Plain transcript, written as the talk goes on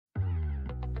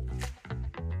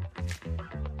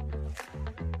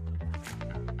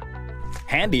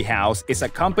Handy House is a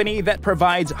company that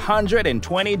provides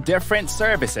 120 different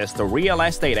services to real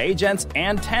estate agents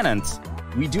and tenants.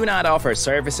 We do not offer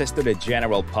services to the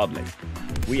general public.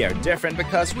 We are different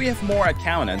because we have more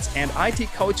accountants and IT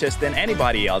coaches than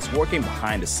anybody else working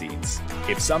behind the scenes.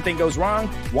 If something goes wrong,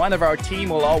 one of our team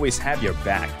will always have your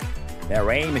back. Their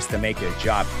aim is to make your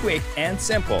job quick and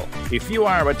simple. If you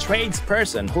are a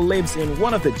tradesperson who lives in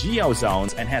one of the geo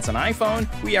zones and has an iPhone,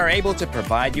 we are able to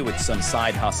provide you with some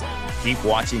side hustle. Keep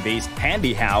watching these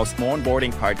Handy House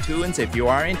onboarding cartoons if you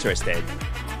are interested.